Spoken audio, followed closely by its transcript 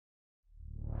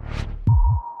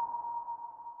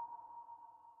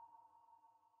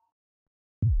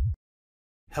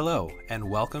Hello, and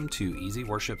welcome to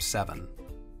EasyWorship 7.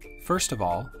 First of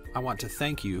all, I want to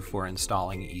thank you for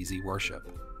installing EasyWorship.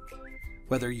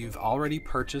 Whether you've already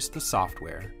purchased the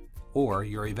software or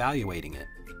you're evaluating it,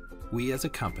 we as a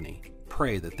company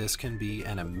pray that this can be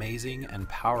an amazing and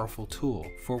powerful tool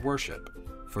for worship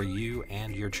for you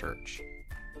and your church.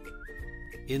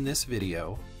 In this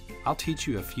video, I'll teach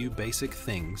you a few basic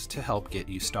things to help get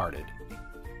you started.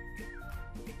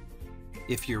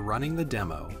 If you're running the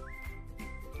demo,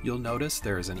 you'll notice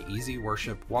there is an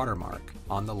EasyWorship watermark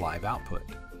on the live output.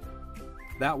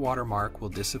 That watermark will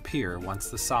disappear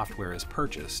once the software is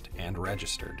purchased and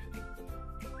registered.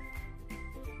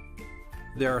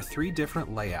 There are 3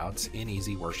 different layouts in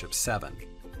EasyWorship 7.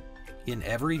 In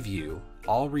every view,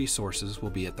 all resources will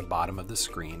be at the bottom of the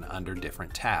screen under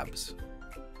different tabs.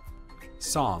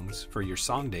 Songs for your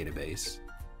song database,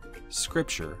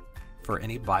 Scripture for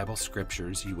any Bible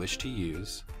scriptures you wish to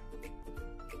use,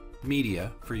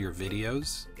 Media for your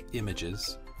videos,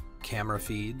 images, camera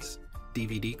feeds,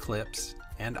 DVD clips,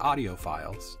 and audio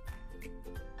files,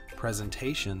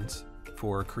 Presentations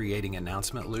for creating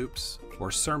announcement loops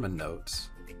or sermon notes,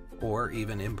 or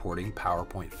even importing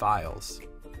PowerPoint files,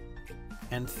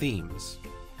 and Themes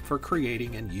for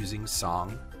creating and using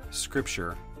song,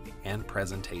 scripture, and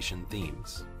presentation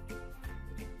themes.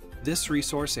 This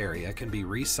resource area can be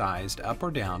resized up or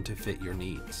down to fit your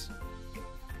needs.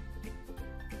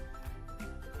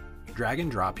 Drag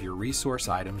and drop your resource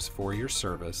items for your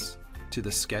service to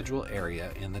the schedule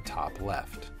area in the top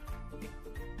left.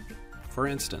 For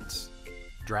instance,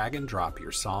 drag and drop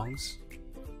your songs,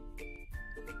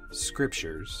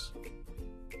 scriptures,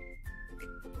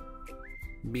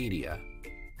 media.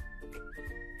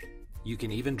 You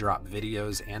can even drop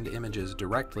videos and images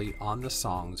directly on the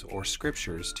songs or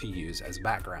scriptures to use as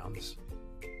backgrounds.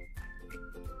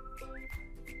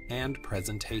 And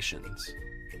presentations.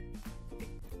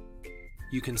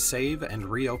 You can save and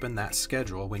reopen that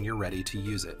schedule when you're ready to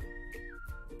use it.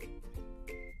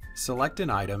 Select an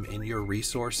item in your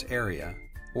resource area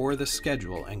or the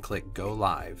schedule and click Go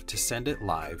Live to send it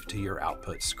live to your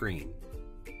output screen.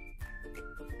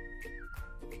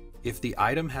 If the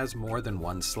item has more than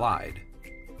one slide,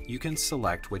 you can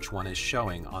select which one is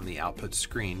showing on the output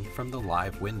screen from the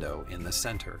live window in the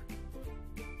center.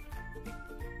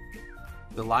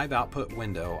 The live output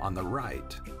window on the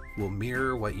right will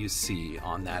mirror what you see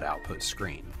on that output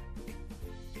screen.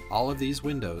 All of these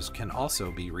windows can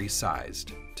also be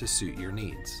resized to suit your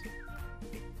needs.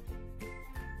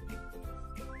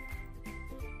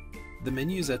 The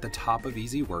menus at the top of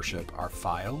EasyWorship are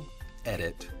File,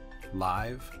 Edit,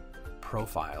 Live,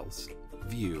 Profiles,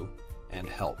 View, and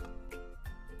Help.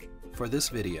 For this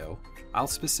video, I'll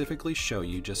specifically show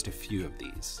you just a few of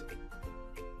these.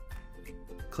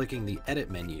 Clicking the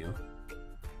Edit menu,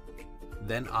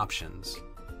 then Options,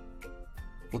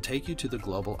 will take you to the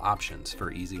global options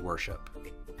for EasyWorship.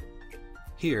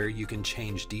 Here you can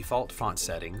change default font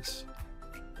settings,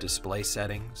 display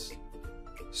settings,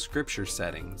 scripture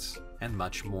settings, and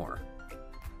much more.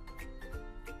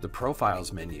 The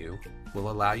Profiles menu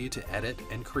will allow you to edit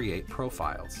and create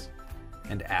profiles,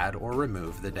 and add or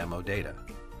remove the demo data.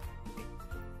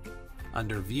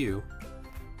 Under View,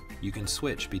 you can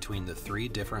switch between the 3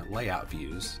 different layout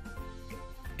views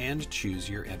and choose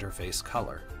your interface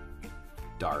color,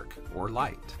 dark or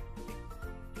light.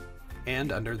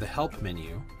 And under the Help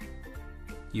menu,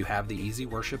 you have the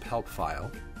EasyWorship help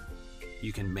file.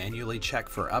 You can manually check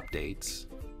for updates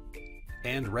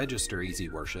and register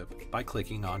EasyWorship by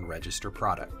clicking on Register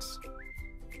Products.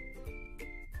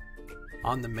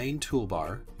 On the main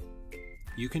toolbar,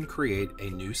 you can create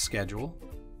a new schedule,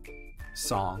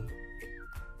 song,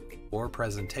 or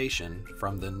presentation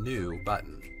from the New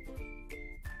button.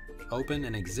 Open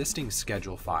an existing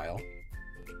schedule file,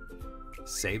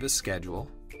 save a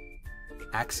schedule,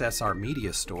 access our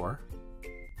media store,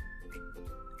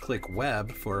 click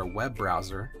Web for a web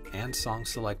browser and song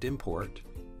select import,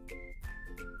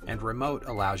 and Remote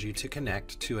allows you to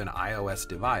connect to an iOS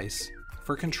device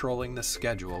for controlling the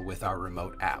schedule with our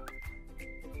remote app.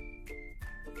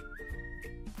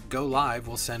 Go Live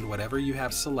will send whatever you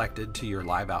have selected to your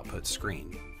live output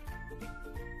screen.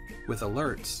 With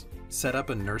alerts, set up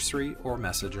a nursery or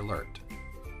message alert.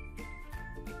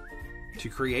 To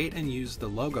create and use the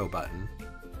logo button,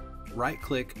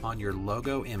 right-click on your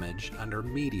logo image under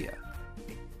Media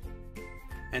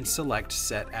and select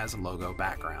Set as Logo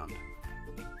Background.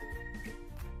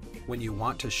 When you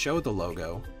want to show the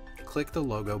logo, click the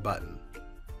Logo button.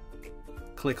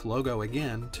 Click Logo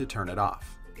again to turn it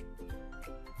off.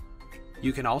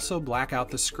 You can also black out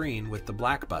the screen with the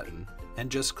black button and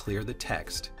just clear the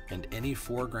text and any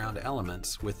foreground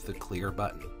elements with the Clear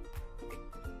button.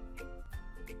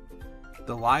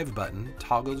 The Live button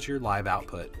toggles your live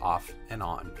output off and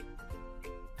on.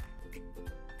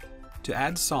 To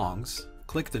add songs,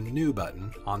 click the New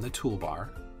button on the toolbar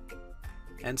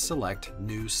and select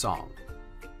New Song.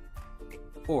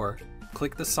 Or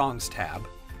click the Songs tab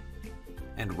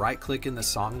and right-click in the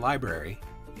song library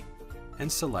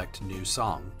and select New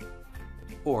Song.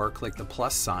 Or click the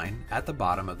plus sign at the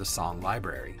bottom of the song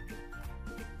library.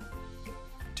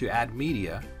 To add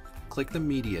media, click the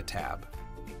Media tab.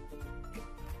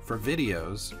 For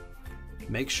videos,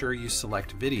 make sure you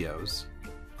select Videos,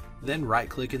 then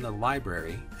right-click in the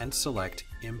library and select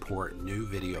Import New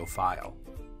Video File.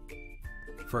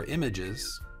 For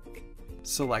images,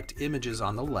 select Images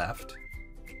on the left,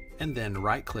 and then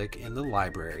right-click in the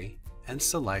library and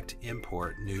select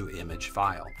Import New Image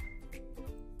File.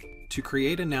 To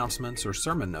create announcements or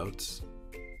sermon notes,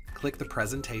 click the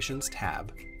Presentations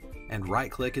tab and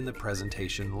right-click in the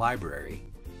Presentation library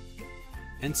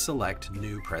and select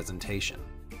New Presentation.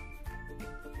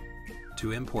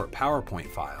 To import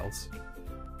PowerPoint files,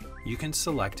 you can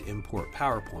select Import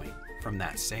PowerPoint from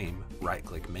that same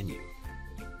right-click menu.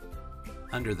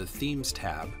 Under the Themes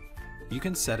tab, you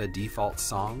can set a default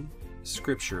song,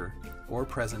 scripture, or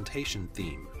presentation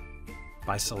theme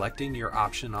by selecting your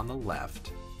option on the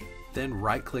left, then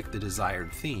right-click the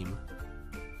desired theme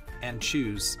and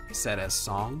choose Set as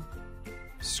Song,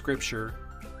 Scripture,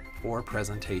 or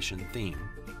Presentation Theme.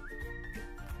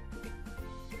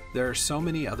 There are so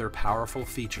many other powerful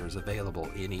features available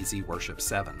in EasyWorship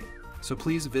 7, so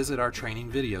please visit our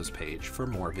training videos page for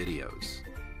more videos.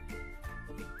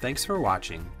 Thanks for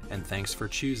watching, and thanks for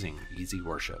choosing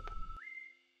EasyWorship.